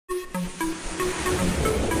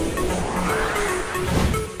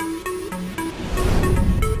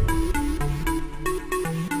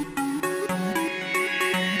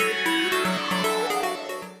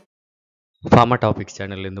Pharma Topics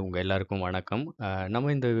சேனல்லேருந்து உங்கள் எல்லாருக்கும் வணக்கம்.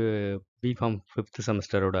 நம்ம இந்த d.pharm 5th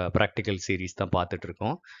செமஸ்டரோட ப்ராக்டிக்கல் சீரீஸ் தான்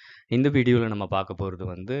பார்த்துட்ருக்கோம். இந்த வீடியோவில் நம்ம பார்க்க போகிறது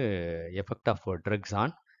வந்து effect of drugs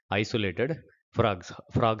on isolated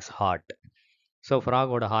frocks heart. So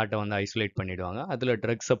ஃப்ராகோட ஹார்ட்டை வந்து ஐசோலேட் பண்ணிவிடுவாங்க, அதில்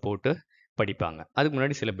ட்ரக்ஸை போட்டு படிப்பாங்க. அதுக்கு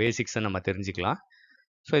முன்னாடி சில பேசிக்ஸை நம்ம தெரிஞ்சுக்கலாம்.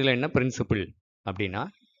 ஸோ இதில் என்ன பிரின்சிபிள் அப்படின்னா,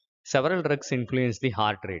 several drugs influence the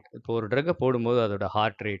heart rate. இப்போ ஒரு ட்ரக்கை போடும்போது அதோட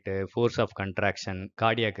heart rate, force of contraction,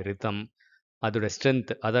 cardiac rhythm, அதோட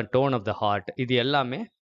ஸ்ட்ரென்த், அதான் டோன் ஆஃப் த ஹார்ட், இது எல்லாமே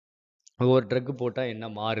ஒரு ட்ரக் போட்டால் என்ன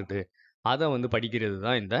மாறுது அதை வந்து படிக்கிறது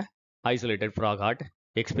தான் இந்த isolated frock heart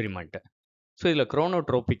experiment. So இதில்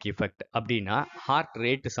குரோனோட்ரோபிக் எஃபெக்ட் அப்படின்னா ஹார்ட்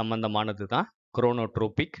ரேட் சம்மந்தமானது தான்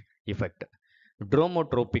குரோனோட்ரோபிக் எஃபெக்ட்.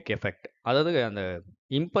 ட்ரோமோட்ரோபிக் எஃபெக்ட், அதாவது அந்த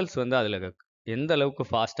இம்பல்ஸ் வந்து அதில் எந்த அளவுக்கு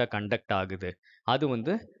ஃபாஸ்ட்டாக கண்டக்ட் ஆகுது, அது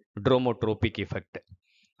வந்து ட்ரோமோட்ரோபிக் எஃபெக்ட்.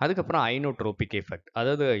 அதுக்கப்புறம் ஐனோட்ரோபிக் எஃபெக்ட்,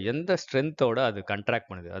 அதாவது எந்த ஸ்ட்ரென்த்தோட அது கண்ட்ராக்ட்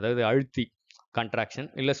பண்ணுது, அதாவது அழுத்தி கண்ட்ராக்ஷன்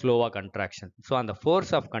இல்லை ஸ்லோவாக கண்ட்ராக்ஷன். ஸோ அந்த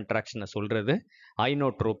ஃபோர்ஸ் ஆஃப் கண்ட்ராக்ஷனை சொல்கிறது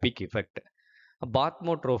ஐனோட்ரோபிக் எஃபெக்ட்.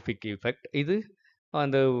 பாத்மோட்ரோபிக் எஃபெக்ட், இது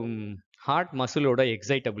அந்த ஹார்ட் மசிலோட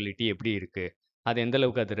எக்ஸைட்டபிலிட்டி எப்படி இருக்குது, அது எந்த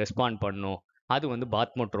அளவுக்கு அது ரெஸ்பாண்ட் பண்ணும், அது வந்து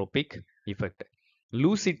பாத்மோட்ரோபிக் எஃபெக்ட்.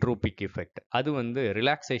 லூசிட்ரோபிக் எஃபெக்ட், அது வந்து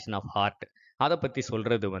ரிலாக்ஸேஷன் ஆஃப் ஹார்ட், அதை பற்றி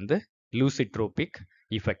சொல்கிறது வந்து லூசிட்ரோபிக்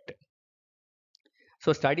effect.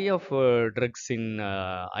 So study of drugs in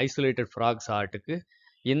isolated frocks ஹார்ட்டுக்கு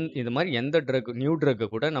இந்த மாதிரி எந்த ட்ரக், நியூ ட்ரக்கை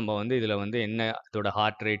கூட நம்ம வந்து இதில் வந்து என்ன அதோட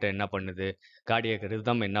ஹார்ட் ரேட்டை என்ன பண்ணுது, கார்டியாக்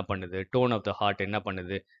ரிதம் என்ன பண்ணுது, டோன் ஆஃப் த ஹார்ட் என்ன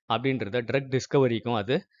பண்ணுது அப்படின்றத ட்ரக் டிஸ்கவரிக்கும்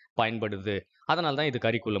அது பயன்படுது. அதனால தான் இது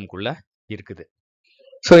கரிக்குலம்குள்ளே இருக்குது.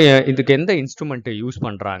 ஸோ இதுக்கு எந்த இன்ஸ்ட்ருமெண்ட்டை யூஸ்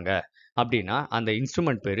பண்ணுறாங்க அப்படின்னா, அந்த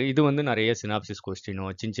இன்ஸ்ட்ருமெண்ட் பேர், இது வந்து நிறைய சினாப்சிஸ் கொஸ்டினோ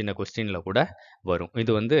சின்ன சின்ன கொஸ்டினில் கூட வரும்.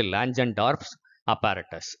 இது வந்து லாஞ்சன்டார்ஃப்ஸ்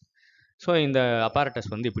அப்பாரட்டஸ். ஸோ இந்த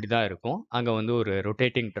அப்பாரட்டஸ் வந்து இப்படி தான் இருக்கும். அங்கே வந்து ஒரு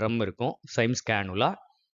ரொட்டேட்டிங் ட்ரம் இருக்கும், சைம்ஸ் கேனுலா.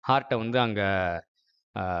 ஹார்ட்டை வந்து அங்கே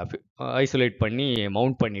ஐசோலேட் பண்ணி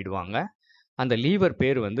மவுண்ட் பண்ணிடுவாங்க. அந்த லீவர்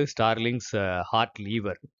பேர் வந்து ஸ்டார்லிங்ஸ் ஹார்ட்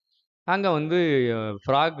லீவர். அங்கே வந்து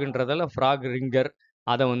ஃப்ராக்ன்றதால ஃப்ராக் ரிங்கர்,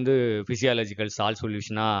 அதை வந்து ஃபிசியாலஜிக்கல் சால்ட்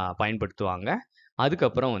சொல்யூஷனாக பயன்படுத்துவாங்க.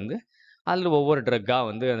 அதுக்கப்புறம் வந்து அதில் ஒவ்வொரு ட்ரக்காக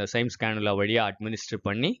வந்து அந்த சைம்ஸ் கேனுலா வழியாக அட்மினிஸ்டர்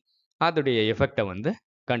பண்ணி அதோடைய எஃபெக்டை வந்து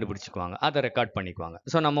கண்டுபிடிச்சிக்குவாங்க, அதை ரெக்கார்ட் பண்ணிக்குவாங்க.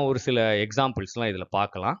 ஸோ நம்ம ஒரு சில எக்ஸாம்பிள்ஸ்லாம் இதில்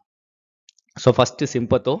பார்க்கலாம். So first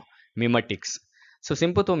சிம்பத்தோ மிமெட்டிக்ஸ். ஸோ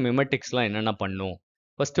சிம்பத்தோ மிமெட்டிக்ஸ்லாம் என்னென்ன பண்ணும்,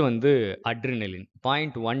 ஃபஸ்ட்டு வந்து adrenaline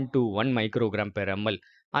 0.1 to 1 microgram per ML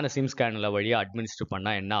அந்த சிம்ஸ் கேனுலா வழியாக அட்மினிஸ்டர்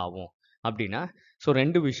பண்ணால் என்ன ஆகும் அப்படின்னா, ஸோ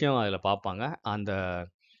ரெண்டு விஷயம் அதில் பார்ப்பாங்க. அந்த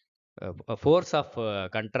ஃபோர்ஸ் ஆஃப்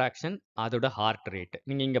கண்ட்ராக்ஷன், அதோட ஹார்ட் ரேட்.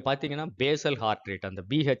 நீங்கள் இங்கே பார்த்தீங்கன்னா பேசல் ஹார்ட் ரேட், அந்த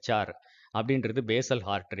பிஹெச்ஆர் அப்படின்றது பேசல்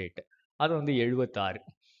ஹார்ட் ரேட், அது வந்து 76.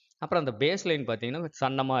 அப்புறம் அந்த பேஸ் லைன் பார்த்தீங்கன்னா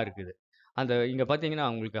சன்னமாக இருக்குது. அந்த இங்கே பார்த்தீங்கன்னா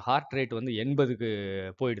உங்களுக்கு ஹார்ட் ரேட் வந்து 80க்கு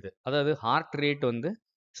போயிடுது. அதாவது ஹார்ட் ரேட் வந்து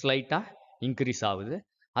ஸ்லைட்டாக இன்க்ரீஸ் ஆகுது.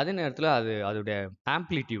 அதே நேரத்தில் அதோடைய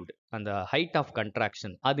ஆம்ப்ளிடியூட், அந்த ஹைட் ஆஃப்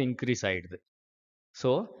கண்ட்ராக்ஷன், அது இன்க்ரீஸ் ஆகிடுது.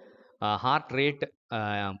 ஸோ ஹார்ட் ரேட்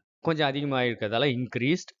கொஞ்சம் அதிகமாக இருக்கிறதால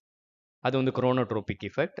இன்க்ரீஸ்ட், அது வந்து குரோனோட்ரோபிக்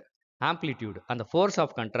எஃபெக்ட். ஆம்ப்ளிடியூட், அந்த ஃபோர்ஸ்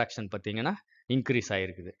ஆஃப் கண்ட்ராக்ஷன் பார்த்தீங்கன்னா இன்க்ரீஸ்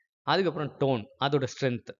ஆகிருக்குது. அதுக்கப்புறம் டோன், அதோட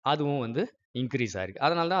ஸ்ட்ரென்த், அதுவும் வந்து இன்க்ரீஸ் ஆகிருக்கு.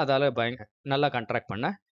 அதனால தான் அதால் நல்லா கண்ட்ராக்ட் பண்ண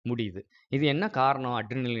முடியுது. இது என்ன காரணம்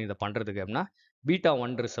அட்ரினலின் இதை பண்ணுறதுக்கு அப்படின்னா,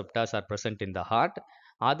 β1 receptors R present in the heart.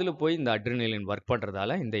 அதில் போய் இந்த அட்ரினலின் ஒர்க்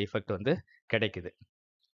பண்ணுறதால இந்த எஃபெக்ட் வந்து கிடைக்குது.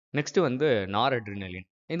 நெக்ஸ்ட்டு வந்து நார் அட்ரினலின்,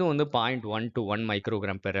 இது வந்து 0.1 to 1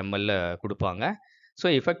 மைக்ரோகிராம் பெர் எம்எல்ல கொடுப்பாங்க. ஸோ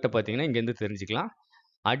எஃபெக்டை பார்த்தீங்கன்னா இங்கேருந்து தெரிஞ்சுக்கலாம்.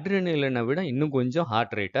 அட்ரினலினை விட இன்னும் கொஞ்சம்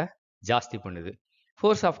ஹார்ட் ரேட்டை ஜாஸ்தி பண்ணுது.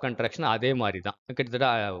 ஃபோர்ஸ் ஆஃப் கண்ட்ராக்ஷன் அதே மாதிரி தான், கிட்டத்தட்ட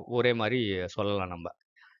ஒரே மாதிரி சொல்லலாம் நம்ம.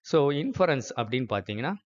 ஸோ இன்ஃபரன்ஸ் அப்படின்னு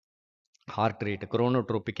பார்த்தீங்கன்னா, heart rate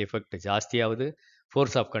குரோனோட்ரோபிக் effect ஜாஸ்தியாகுது,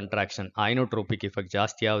 force of contraction inotropic effect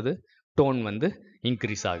ஜாஸ்தியாகுது, tone வந்து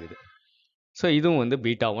இன்க்ரீஸ் ஆகுது. ஸோ இதுவும் வந்து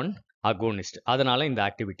β1 அகோனிஸ்ட், அதனால் இந்த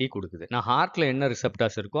ஆக்டிவிட்டி கொடுக்குது. நான் ஹார்ட்டில் என்ன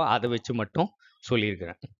ரிசெப்டார்ஸ் இருக்கோ அதை வச்சு மட்டும்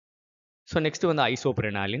சொல்லியிருக்கிறேன். ஸோ நெக்ஸ்ட் வந்து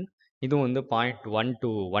ஐசோப்ரெனாலின், இதுவும் வந்து 0.1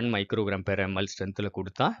 to 1 மைக்ரோகிராம் பெர் எம்எல் ஸ்ட்ரென்த்தில்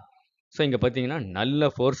கொடுத்தா. ஸோ இங்கே பார்த்தீங்கன்னா நல்ல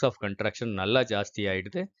ஃபோர்ஸ் ஆஃப் கண்ட்ராக்ஷன் நல்லா ஜாஸ்தி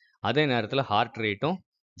ஆகிடுது, அதே நேரத்தில் ஹார்ட் ரேட்டும்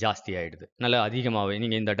ஜாஸ்தி ஆகிடுது, நல்லா அதிகமாகவே.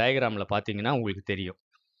 நீங்கள் இந்த டயக்ராமில் பார்த்தீங்கன்னா உங்களுக்கு தெரியும்.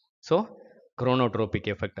 ஸோ குரோனோட்ரோபிக்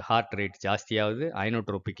எஃபெக்ட் ஹார்ட் ரேட் ஜாஸ்தி ஆகுது,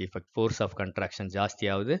 inotropic effect force of contraction ஜாஸ்தி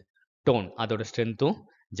ஆகுது, டோன் அதோட ஸ்ட்ரென்த்தும்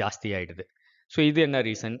ஜாஸ்தி ஆகிடுது. ஸோ இது என்ன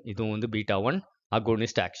ரீசன், இதுவும் வந்து β1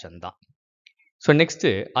 அகோனிஸ்ட் ஆக்ஷன் தான். ஸோ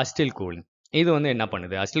நெக்ஸ்ட்டு அசிட்டில்கோலின், இது வந்து என்ன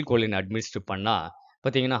பண்ணுது, அசிட்டில்கோலின் அட்மினிஸ்டர் பண்ணால்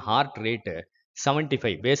பார்த்தீங்கன்னா heart rate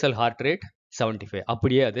 75, Basel heart rate 75,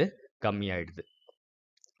 அப்படியே அது கம்மியாயிடுது.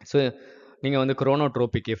 ஸோ நீங்கள் வந்து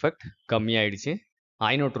குரோனோட்ரோபிக் எஃபெக்ட் கம்மியாயிடுச்சு,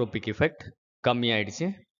 ஐனோட்ரோபிக் எஃபெக்ட் கம்மியாயிடுச்சு,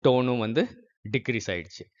 டோனும் வந்து டிக்ரீஸ்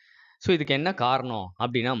ஆகிடுச்சு. ஸோ இதுக்கு என்ன காரணம்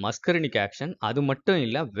அப்படின்னா மஸ்கரினிக் ஆக்ஷன் அது மட்டும்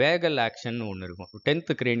இல்லை வேகல் ஆக்ஷன் ஒன்று இருக்கும்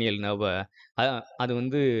 10th கிரேனியல் நர்வை அது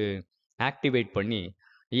வந்து ஆக்டிவேட் பண்ணி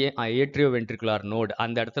ஏட்ரியோ வென்ட்ரிகுலார் நோடு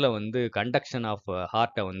அந்த இடத்துல வந்து கண்டக்ஷன் ஆஃப்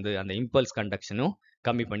ஹார்ட்டை வந்து அந்த இம்பல்ஸ் கண்டக்ஷனும்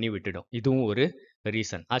கம்மி பண்ணி விட்டுடும். இதுவும் ஒரு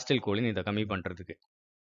ரீசன் அஸ்டில் கோலின் இதை கம்மி பண்ணுறதுக்கு.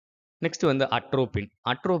 நெக்ஸ்ட் வந்து அட்ரோபின்.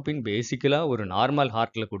 அட்ரோபின் பேசிக்கலாக ஒரு நார்மல்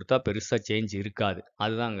ஹார்ட்டில் கொடுத்தா பெருசாக சேஞ்ச் இருக்காது.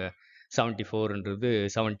 அதுதாங்க 74ன்றது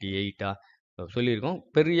 78 சொல்லியிருக்கோம்.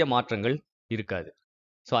 பெரிய மாற்றங்கள் இருக்காது.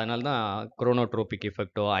 ஸோ அதனால தான் குரோனோட்ரோபிக்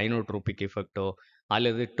எஃபெக்டோ ஐனோட்ரோபிக் எஃபெக்டோ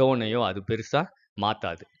அல்லது டோனையோ அது பெருசாக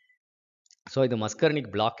மாற்றாது. ஸோ இது மஸ்கர்னிக்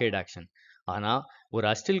பிளாக்கேட் ஆக்ஷன். ஆனால் ஒரு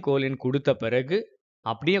அஸ்டில் கோலின் கொடுத்த பிறகு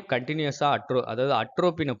அப்படியே கண்டினியூஸாக அதாவது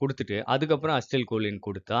அட்ரோபினை கொடுத்துட்டு அதுக்கப்புறம் அஸ்டில் கோலின்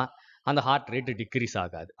கொடுத்தா அந்த ஹார்ட் ரேட் டிக்ரீஸ்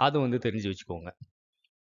ஆகாது. அது வந்து தெரிஞ்சு வச்சுக்கோங்க.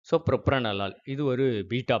 ஸோ ப்ரொப்ரனலால் இது ஒரு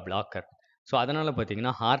பீட்டா பிளாக்கர். ஸோ அதனால்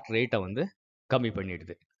பார்த்தீங்கன்னா ஹார்ட் ரேட்டை வந்து கம்மி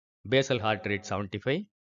பண்ணிடுது. பேசல் ஹார்ட் ரேட் 75,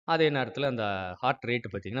 அதே நேரத்தில் அந்த ஹார்ட் ரேட்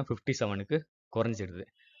பார்த்தீங்கன்னா 57க்கு குறைஞ்சிடுது.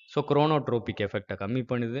 ஸோ குரோனோட்ரோபிக் எஃபெக்டை கம்மி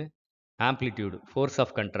பண்ணுது, ஆம்ப்ளிடியூடு ஃபோர்ஸ்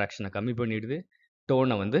ஆஃப் கண்ட்ராக்ஷனை கம்மி பண்ணிடுது,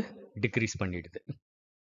 டோனை வந்து டிக்ரீஸ் பண்ணிடுது.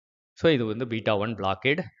 ஸோ இது வந்து பீட்டா 1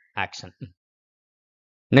 பிளாக்கேட் ஆக்ஷன்.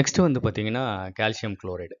 நெக்ஸ்ட்டு வந்து பார்த்தீங்கன்னா கால்சியம்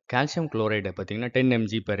குளோரைடு. கால்சியம் குளோரைடு பார்த்தீங்கன்னா 10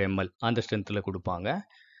 mg/ml அந்த ஸ்ட்ரென்த்தில் கொடுப்பாங்க.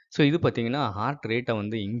 ஸோ இது பார்த்தீங்கன்னா ஹார்ட் ரேட்டை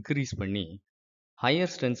வந்து இன்க்ரீஸ் பண்ணி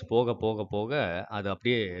ஹையர் ஸ்ட்ரென்த்ஸ் போக போக போக அது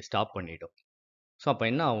அப்படியே ஸ்டாப் பண்ணிடும். ஸோ அப்போ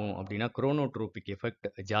என்ன ஆகும் அப்படின்னா குரோனோட்ரோபிக் எஃபெக்ட்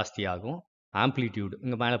ஜாஸ்தி ஆகும். ஆம்ப்ளிடியூடு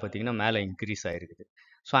இங்கே மேலே பார்த்தீங்கன்னா மேலே இன்க்ரீஸ் ஆகிருக்குது.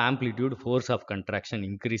 So amplitude force of contraction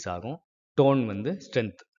increase ஆகும். டோன் வந்து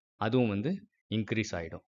ஸ்ட்ரென்த் அதுவும் வந்து இன்க்ரீஸ்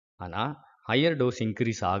ஆகிடும். ஆனால் ஹையர் டோஸ்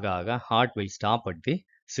இன்க்ரீஸ் ஆக ஆக heart will stop at the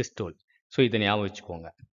systole. So இதை ஞாபகம் வச்சுக்கோங்க.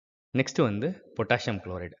 நெக்ஸ்ட்டு வந்து பொட்டாசியம்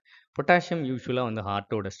குளோரைடு. பொட்டாசியம் யூஸ்வலாக வந்து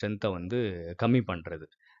ஹார்ட்டோட ஸ்ட்ரென்த்தை வந்து கம்மி பண்ணுறது.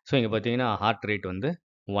 ஸோ இங்கே பார்த்தீங்கன்னா ஹார்ட் ரேட் வந்து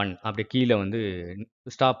 1 அப்படி கீழே வந்து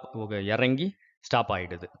ஸ்டாப் இறங்கி ஸ்டாப்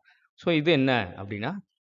ஆகிடுது. ஸோ இது என்ன அப்படின்னா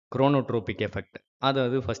குரோனோட்ரோபிக் எஃபெக்ட்.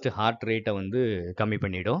 அதாவது ஃபஸ்ட்டு ஹார்ட் ரேட்டை வந்து கம்மி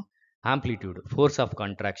பண்ணிடும். ஆம்ப்ளிடியூடு ஃபோர்ஸ் ஆஃப்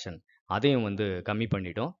கண்ட்ராக்ஷன் அதையும் வந்து கம்மி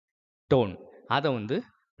பண்ணிடும். டோன் அதை வந்து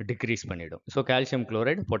டிக்ரீஸ் பண்ணிடும். So calcium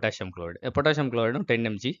chloride potassium chloride. Potassium குளோரைடும்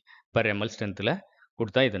 10 mg/ml ஸ்ட்ரென்த்தில்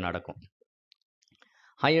கொடுத்தா இது நடக்கும்.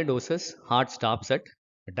 Higher doses heart stops at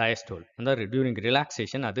diastole, அந்த டியூரிங்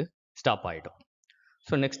ரிலாக்ஸேஷன் அது ஸ்டாப் ஆகிடும்.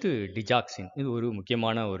 So next digoxin. இது ஒரு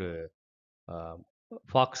முக்கியமான ஒரு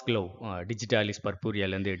ஃபாக்ஸ் க்ளோவ் டிஜிட்டாலிஸ்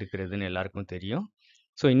பர்பூரியாலேருந்து எடுக்கிறதுன்னு எல்லாருக்கும் தெரியும்.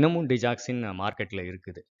 ஸோ இன்னமும் டிஜாக்சின் மார்க்கெட்டில்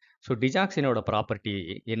இருக்குது. ஸோ டிஜாக்சினோட ப்ராப்பர்ட்டி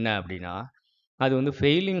என்ன அப்படின்னா அது வந்து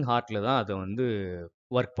ஃபெயிலிங் ஹார்ட்டில் தான் அதை வந்து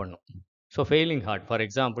ஒர்க் பண்ணும். So failing hard for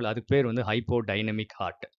example அதுக்கு பேர் வந்து ஹைப்போடைனமிக்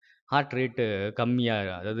ஹார்ட். ஹார்ட் ரேட்டு கம்மியாக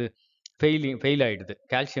அதாவது ஃபெயில் ஆகிடுது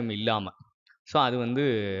கால்சியம் இல்லாமல். ஸோ அது வந்து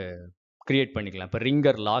க்ரியேட் பண்ணிக்கலாம். இப்போ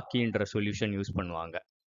ரிங்கர் லாக்கின்ற சொல்யூஷன் யூஸ் பண்ணுவாங்க.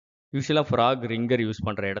 யூஸ்வலாக ஃப்ராக் ரிங்கர் யூஸ்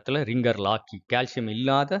பண்ணுற இடத்துல ரிங்கர் லாக்கி கால்சியம்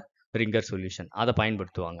இல்லாத ரிங்கர் சொல்யூஷன் அதை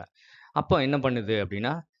பயன்படுத்துவாங்க. அப்போ என்ன பண்ணுது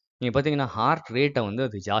அப்படின்னா நீங்கள் பார்த்தீங்கன்னா ஹார்ட் ரேட்டை வந்து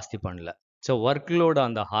அது ஜாஸ்தி பண்ணல. ஸோ ஒர்க்லோடு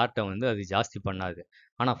அந்த ஹார்ட்டை வந்து அது ஜாஸ்தி பண்ணாது.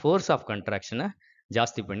 ஆனால் ஃபோர்ஸ் ஆஃப் கண்ட்ராக்ஷனை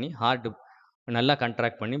ஜாஸ்தி பண்ணி ஹார்ட் நல்லா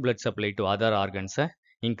கண்ட்ராக்ட் பண்ணி blood supply to other ஆர்கன்ஸை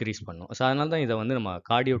increase பண்ணும். ஸோ அதனால தான் இதை வந்து நம்ம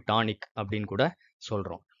கார்டியோ டானிக் அப்படின்னு கூட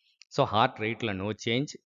சொல்கிறோம். ஸோ ஹார்ட் ரேட்டில் no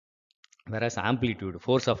change, whereas amplitude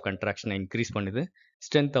force of கண்ட்ராக்ஷனை increase பண்ணுது,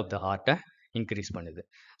 ஸ்ட்ரென்த் ஆஃப் த ஹார்ட்டை இன்க்ரீஸ் பண்ணுது.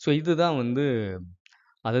 ஸோ இதுதான் வந்து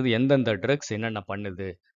அதாவது எந்தெந்த ட்ரக்ஸ் என்னென்ன பண்ணுது,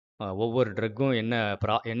 ஒவ்வொரு ட்ரக்கும்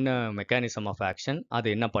என்ன மெக்கானிசம் ஆஃப் ஆக்ஷன் அது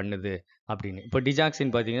என்ன பண்ணுது அப்படின்னு. இப்போ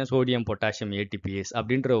டிஜாக்சின் பார்த்தீங்கன்னா சோடியம் பொட்டாசியம் ஏடிபிஎஸ்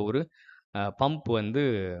அப்படின்ற ஒரு பம்ப் வந்து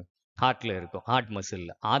ஹார்ட்டில் இருக்கும், ஹார்ட்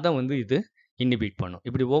மசிலில். அதை வந்து இது இன்னிபிட் பண்ணும்.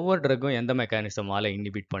 இப்படி ஒவ்வொரு ட்ரக்கும் எந்த மெக்கானிசமால்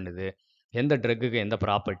இன்னிபிட் பண்ணுது, எந்த ட்ரக்குக்கு எந்த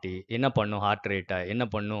ப்ராப்பர்ட்டி, என்ன பண்ணும் ஹார்ட் ரேட்டை, என்ன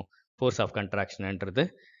பண்ணும் ஃபோர்ஸ் ஆஃப் கண்ட்ராக்ஷன்ன்றது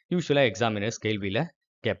யூஸ்வலாக எக்ஸாமினர்ஸ் கேள்வியில்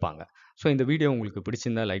கேட்பாங்க. ஸோ இந்த வீடியோ உங்களுக்கு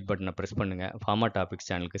பிடிச்சிருந்தா லைக் பட்டனை ப்ரெஸ் பண்ணுங்கள். ஃபார்மா டாபிக்ஸ்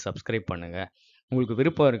சேனலுக்கு சப்ஸ்கிரைப் பண்ணுங்கள். உங்களுக்கு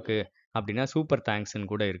விருப்பம் இருக்குது அப்படின்னா சூப்பர் தேங்க்ஸ்ன்னு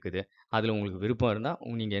கூட இருக்குது. அதில் உங்களுக்கு விருப்பம் இருந்தால்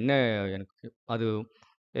நீங்கள் என்ன எனக்கு அது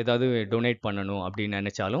ஏதாவது டொனேட் பண்ணணும் அப்படின்னு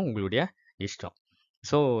நினச்சாலும் உங்களுடைய இஷ்டம்.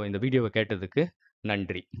 ஸோ இந்த வீடியோவை கேட்டதுக்கு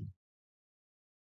நன்றி.